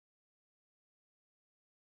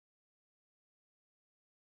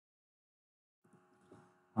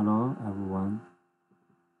Hello everyone.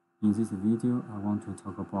 In this video, I want to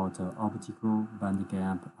talk about optical band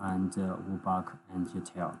gap and Urbach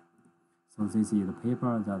anti-tail. So this is the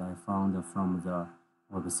paper that I found from the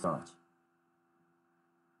web search.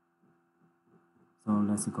 So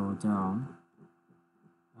let's go down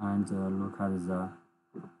and look at the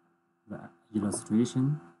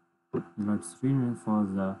illustration for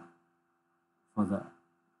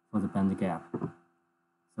the band gap.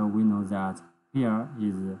 So we know that here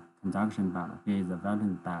is conduction band, here is the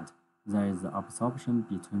valence band. There is the absorption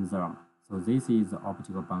between them. So this is the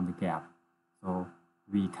optical band gap. So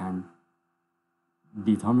we can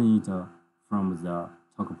determine it from the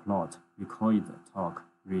torque plot. We call it the torque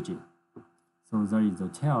region. So there is a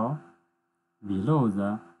tail below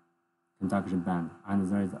the conduction band, and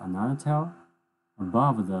there is another tail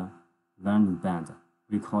above the valence band.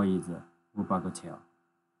 We call it the Urbach tail.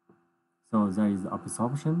 So there is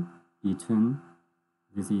absorption between,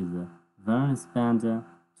 this is the valence band to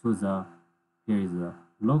the, here is the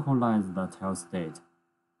localized tail state,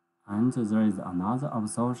 and there is another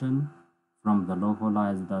absorption from the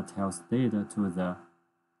localized tail state to the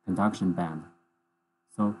conduction band.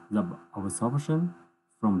 So the absorption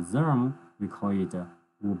from them, we call it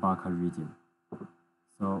Urbach region.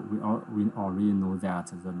 So we already know that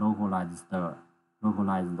the localized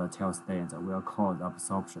tail state will cause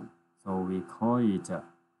absorption. So we call it,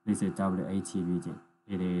 this is WAT region.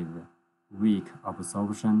 It is weak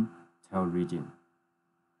absorption tail region.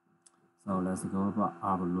 So let's go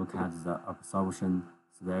up, look at the absorption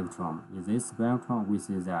spectrum. In this spectrum, we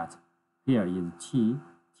see that here is T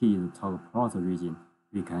is the torque plot region.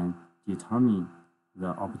 We can determine the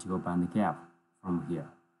optical band gap from here.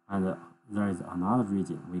 And there is another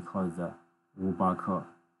region we call the Urbach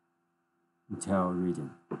tail region.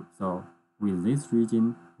 So with this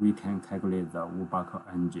region, we can calculate the Urbach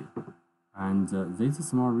energy. And this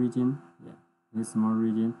small region,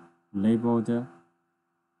 labeled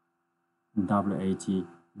WAT,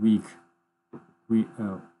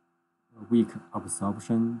 weak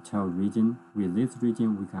absorption tail region. With this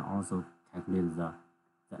region, we can also calculate the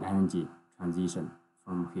energy transition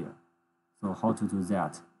from here. So how to do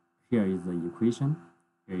that? Here is the equation.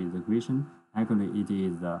 Actually, it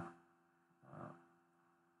is the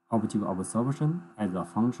optical absorption as a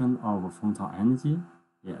function of photon energy.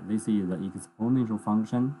 This is the exponential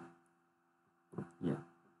function.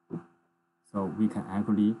 So we can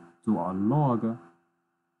actually do a log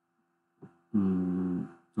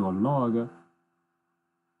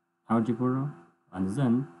algebra, and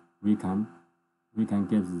then we can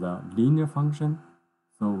get the linear function.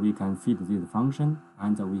 So we can fit this function,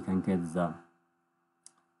 and we can get the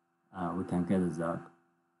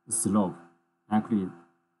slope. Actually,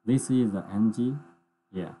 this is the energy.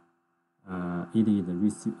 It is the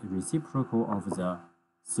reciprocal of the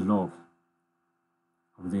slope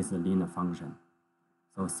of this linear function.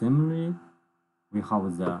 So similarly, we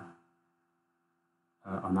have the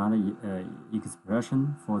another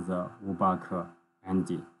expression for the Urbach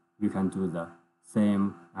energy. We can do the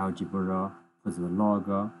same algebra, put the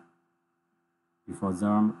log before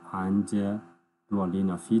them, and do a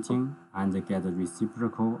linear fitting, and get the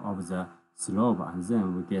reciprocal of the slope, and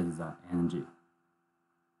then we get the energy.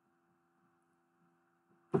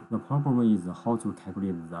 The problem is how to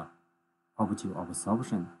calculate the optical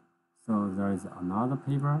absorption. So there is another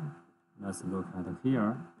paper. Let's look at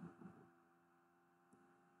here.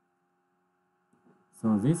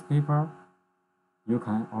 So this paper, you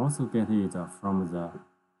can also get it from the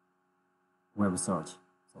web search.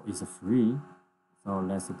 So it's free. So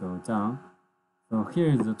let's go down. So here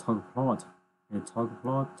is the torque plot. Torque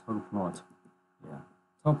plot.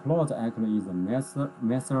 Torque plot actually is a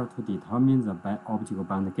method to determine the optical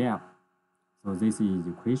band gap. So this is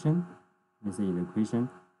equation.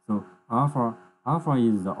 So alpha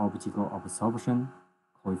is the optical absorption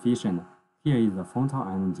coefficient. Here is the photon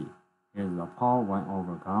energy. Here is the power 1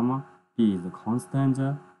 over gamma. B is the constant.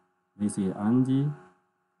 This is energy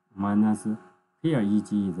minus, here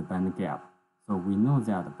Eg is the band gap. So we know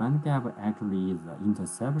that the band gap actually is the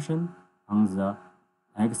interception on the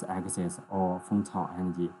x-axis or photon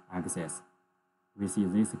energy axis. We see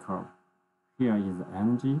this curve. Here is the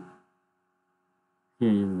energy.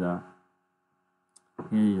 Here is the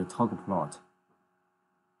torque plot.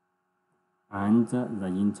 And the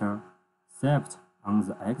intercept on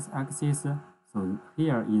the x-axis. So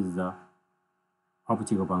here is the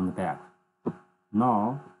optical band gap.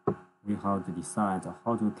 Now we have to decide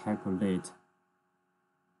how to calculate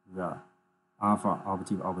the alpha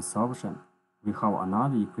optical absorption. We have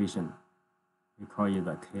another equation. We call it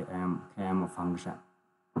the Km function.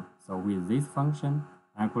 So with this function,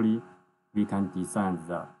 actually we can design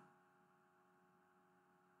the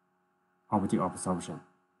optical absorption.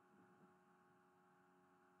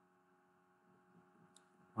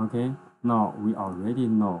 Okay, now we already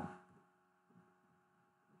know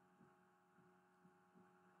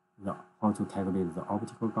how to calculate the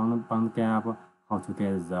optical band gap, how to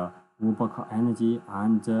get the Urbach energy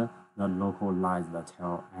and the localized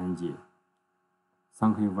tail energy.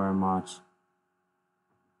 Thank you very much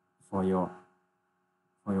for your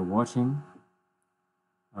watching.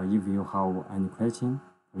 If you have any question,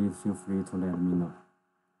 please feel free to let me know.